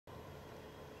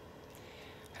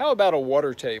How about a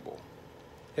water table?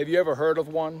 Have you ever heard of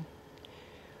one?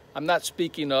 I'm not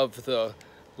speaking of the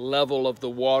level of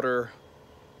the water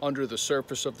under the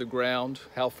surface of the ground,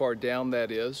 how far down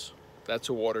that is. That's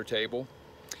a water table.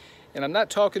 And I'm not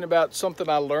talking about something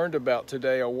I learned about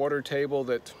today, a water table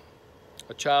that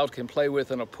a child can play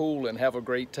with in a pool and have a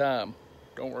great time.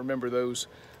 Don't remember those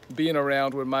being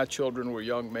around when my children were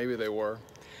young, maybe they were.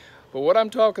 But what I'm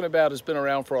talking about has been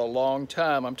around for a long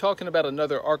time. I'm talking about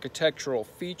another architectural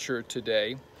feature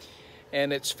today,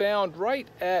 and it's found right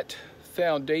at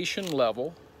foundation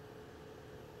level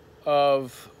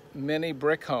of many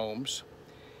brick homes,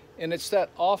 and it's that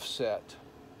offset,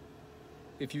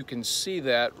 if you can see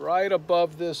that, right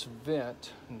above this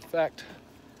vent. In fact,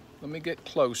 let me get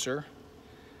closer.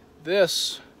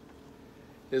 This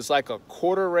is like a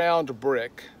quarter round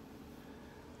brick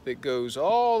that goes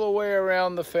all the way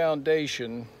around the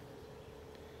foundation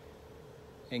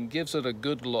and gives it a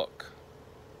good look.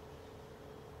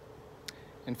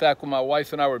 In fact, when my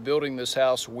wife and I were building this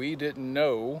house, we didn't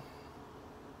know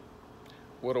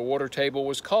what a water table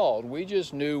was called. We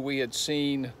just knew we had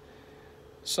seen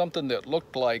something that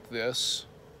looked like this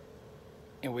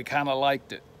and we kind of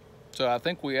liked it. So I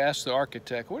think we asked the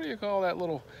architect, what do you call that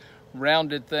little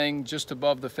rounded thing just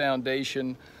above the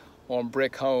foundation on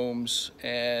brick homes?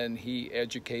 And he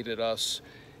educated us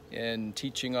in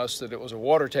teaching us that it was a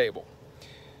water table.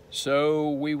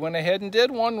 So we went ahead and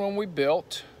did one when we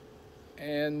built,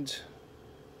 and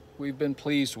we've been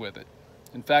pleased with it.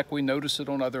 In fact, we noticed it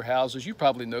on other houses. You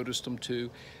probably noticed them too.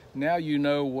 Now you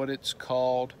know what it's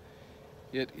called.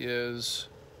 It is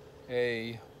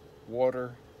a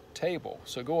water table.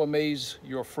 So go amaze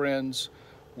your friends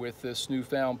with this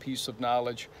newfound piece of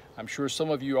knowledge. I'm sure some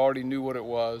of you already knew what it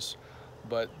was,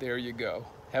 but there you go.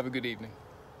 Have a good evening.